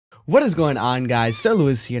What is going on, guys? Sir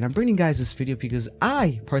Lewis here, and I'm bringing you guys this video because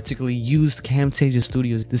I particularly used Camtasia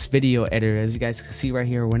Studios, this video editor, as you guys can see right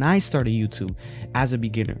here, when I started YouTube as a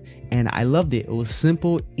beginner, and I loved it. It was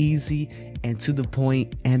simple, easy, and to the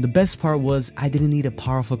point, and the best part was I didn't need a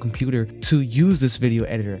powerful computer to use this video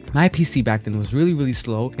editor. My PC back then was really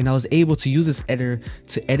slow, and I was able to use this editor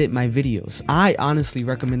to edit my videos. I honestly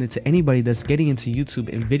recommend it to anybody that's getting into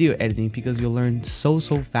YouTube and video editing because you'll learn so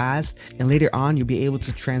fast, and later on you'll be able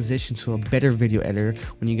to transition to a better video editor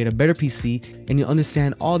when you get a better PC and you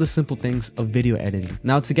understand all the simple things of video editing.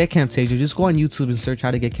 Now, to get Camtasia, just go on YouTube and search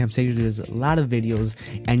how to get Camtasia. There's a lot of videos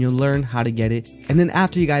and you'll learn how to get it. And then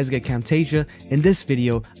after you guys get Camtasia, in this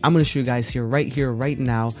video I'm going to show you guys right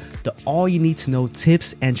now the all you need to know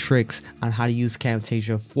tips and tricks on how to use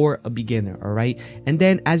Camtasia for a beginner. All right, and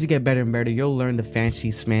then as you get better and better, you'll learn the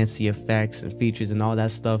fancy smancy effects and features and all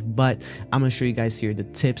that stuff, but I'm going to show you guys here the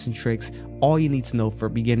tips and tricks, all you need to know for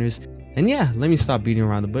beginners. And yeah, let me stop beating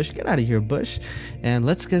around the bush. Get out of here, bush, and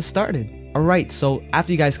let's get started. Alright, so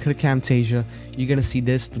after you guys click Camtasia, you're gonna see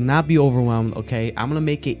this. Do not be overwhelmed, okay? I'm gonna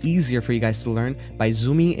make it easier for you guys to learn by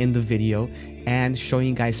zooming in the video and showing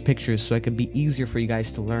you guys pictures so it could be easier for you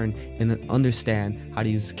guys to learn and understand how to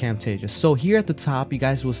use Camtasia. So here at the top, you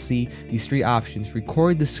guys will see these three options: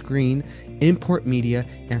 record the screen, import media,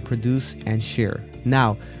 and produce and share.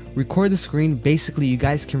 Now, record the screen, basically you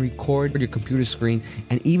guys can record your computer screen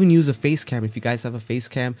and even use a face cam if you guys have a face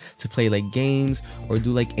cam to play like games or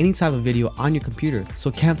do like any type of video on your computer.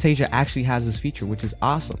 So Camtasia actually has this feature, which is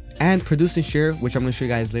awesome. And produce and share, which I'm going to show you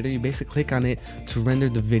guys later, you basically click on it to render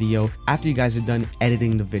the video after you guys are done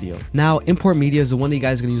editing the video. Now, import media is the one that you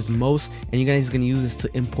guys are going to use the most, and you guys are going to use this to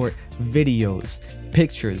import videos,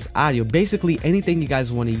 pictures, audio, basically anything you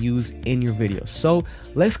guys want to use in your video. So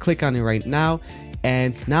let's click on it right now.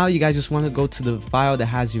 And now you guys just want to go to the file that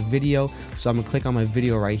has your video. So I'm gonna click on my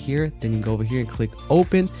video right here, then you go over here and click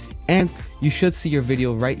open, and you should see your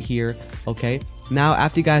video right here. Okay, now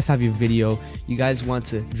after you guys have your video, you guys want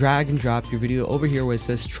to drag and drop your video over here where it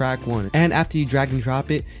says track 1, and after you drag and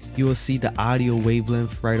drop it, you will see the audio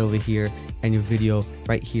wavelength right over here and your video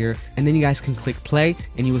right here, and then you guys can click play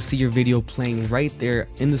and you will see your video playing right there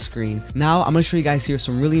in the screen. Now I'm going to show you guys here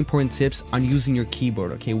some really important tips on using your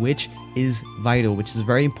keyboard, okay, which is vital, which is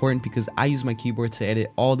very important because I use my keyboard to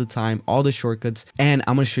edit all the time, all the shortcuts, and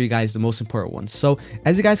I'm going to show you guys the most important ones. So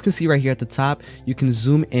as you guys can see right here at the top, you can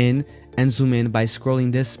zoom in and zoom in by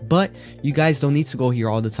scrolling this, but you guys don't need to go here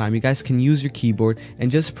all the time. You guys can use your keyboard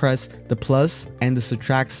and just press the plus and the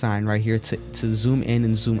subtract sign right here to zoom in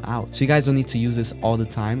and zoom out. So you guys don't need to use this all the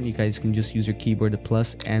time. You guys can just use your keyboard, the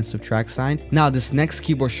plus and subtract sign. Now this next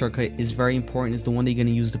keyboard shortcut is very important. It's the one that you're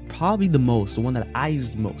going to use probably the most, the one that I use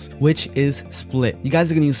the most, which is split. You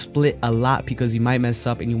guys are going to use split a lot because you might mess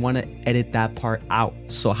up and you want to edit that part out.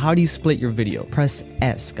 So how do you split your video? Press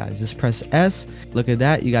S, guys. Just press S. Look at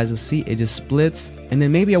that. You guys will see it just splits. And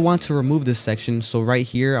then maybe I want to remove this section, so right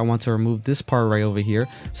here I want to remove this part right over here.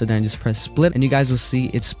 So then just press split, and you guys will see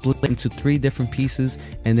it's split into 3 different pieces.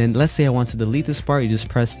 And then let's say I want to delete this part, you just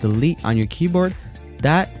press delete on your keyboard,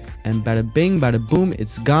 that, and bada bing bada boom,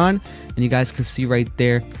 it's gone. And you guys can see right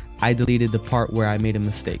there I deleted the part where I made a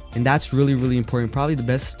mistake. And that's really important, probably the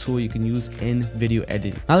best tool you can use in video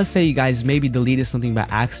editing. Now let's say you guys maybe deleted something by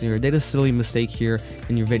accident or did a silly mistake here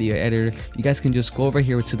in your video editor. You guys can just go over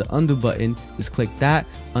here to the undo button, just click that,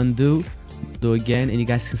 undo, do again, and you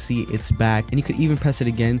guys can see it's back, and you could even press it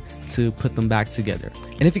again to put them back together.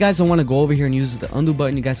 And if you guys don't want to go over here and use the undo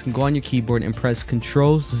button, you guys can go on your keyboard and press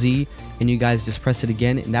Control Z, and you guys just press it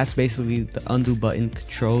again, and that's basically the undo button,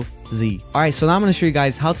 Control Z. Alright, so now I'm going to show you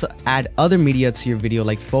guys how to add other media to your video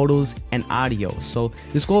like photos and audio. So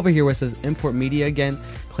just go over here where it says import media again,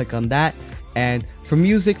 click on that. And for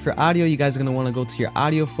music, for audio, you guys are going to want to go to your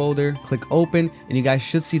audio folder, click open, and you guys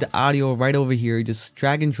should see the audio right over here. You just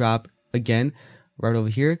drag and drop again right over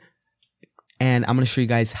here, and I'm going to show you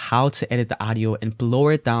guys how to edit the audio and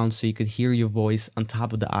lower it down so you could hear your voice on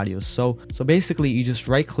top of the audio. So basically you just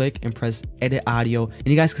right click and press edit audio, and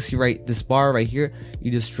you guys can see right this bar right here,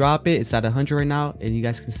 you just drop it. It's at 100 right now, and you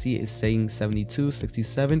guys can see it's saying 72,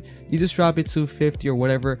 67. You just drop it to 50 or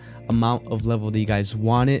whatever amount of level that you guys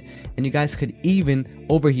want it, and you guys could even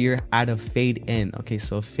over here add a fade in. Okay,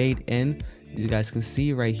 so fade in, you guys can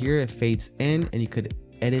see right here it fades in, and you could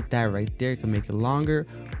edit that right there. You can make it longer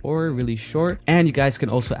or really short, and you guys can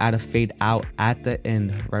also add a fade out at the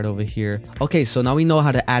end right over here. Okay, so now we know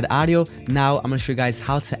how to add audio. Now I'm gonna show you guys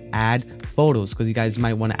how to add photos, because you guys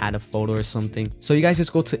might want to add a photo or something. So you guys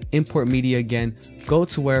just go to import media again, go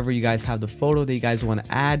to wherever you guys have the photo that you guys want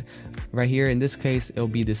to add. Right here in this case it'll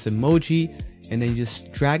be this emoji, and then you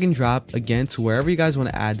just drag and drop again to wherever you guys want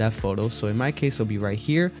to add that photo. So in my case, it'll be right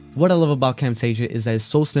here. What I love about Camtasia is that it's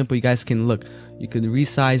so simple. You guys can look, you could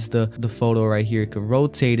resize the photo right here. You could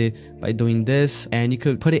rotate it by doing this, and you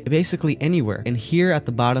could put it basically anywhere. And here at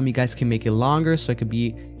the bottom, you guys can make it longer, so it could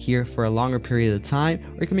be here for a longer period of time,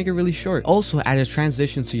 or you can make it really short. Also add a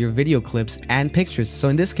transition to your video clips and pictures. So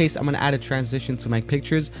in this case, I'm going to add a transition to my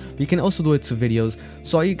pictures, but you can also do it to videos.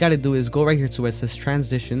 So all you got to do is go right here to where it says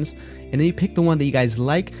transitions, and then you pick the one that you guys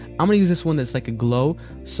like. I'm going to use this one that's like a glow,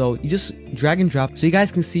 so you just drag and drop. So you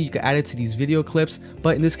guys can see you can add it to these video clips,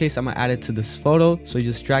 but in this case, I'm going to add it to this photo. So you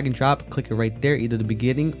just drag and drop, click it right there, either the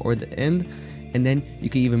beginning or the end, and then you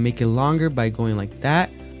can even make it longer by going like that.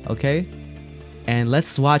 Okay, and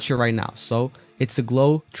let's watch it right now. So it's a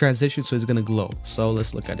glow transition, so it's gonna glow. So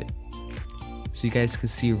let's look at it. So you guys can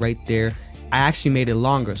see right there, I actually made it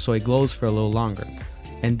longer, so it glows for a little longer.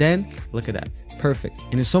 And then look at that, perfect.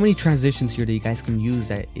 And there's so many transitions here that you guys can use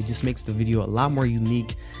that it just makes the video a lot more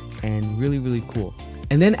unique and really cool.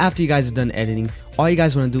 And then after you guys are done editing, all you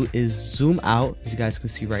guys want to do is zoom out, as you guys can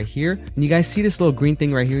see right here. And you guys see this little green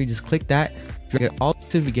thing right here, you just click that, drag it all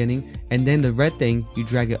to the beginning, and then the red thing, you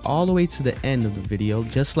drag it all the way to the end of the video,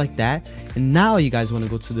 just like that. And now you guys want to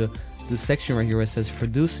go to the section right here where it says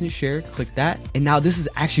produce and share, click that. And now this is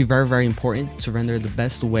actually very important to render the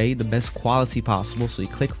best way, the best quality possible. So you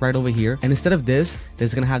click right over here, and instead of this,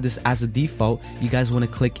 that's gonna have this as a default. You guys want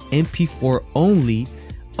to click MP4 only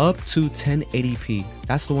up to 1080p.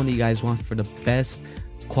 That's the one that you guys want for the best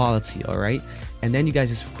quality. All right, and then you guys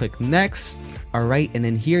just click next. All right, and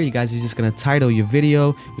then here you guys are just gonna title your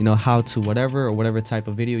video, you know, how to whatever, or whatever type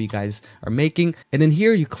of video you guys are making. And then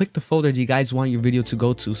here you click the folder that you guys want your video to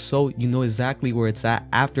go to, so you know exactly where it's at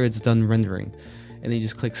after it's done rendering. And then you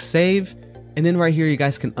just click save, and then right here you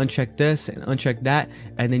guys can uncheck this and uncheck that,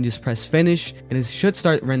 and then just press finish, and it should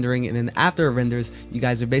start rendering. And then after it renders, you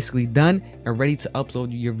guys are basically done and ready to upload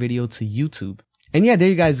your video to YouTube. And yeah, there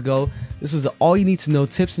you guys go. This was all you need to know,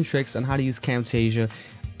 tips and tricks on how to use Camtasia.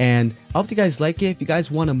 And I hope you guys like it. If you guys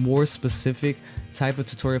want a more specific type of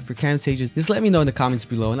tutorial for Camtasia, just let me know in the comments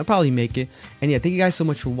below, and I'll probably make it. And yeah, thank you guys so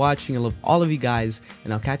much for watching. I love all of you guys,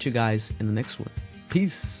 and I'll catch you guys in the next one.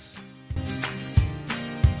 Peace.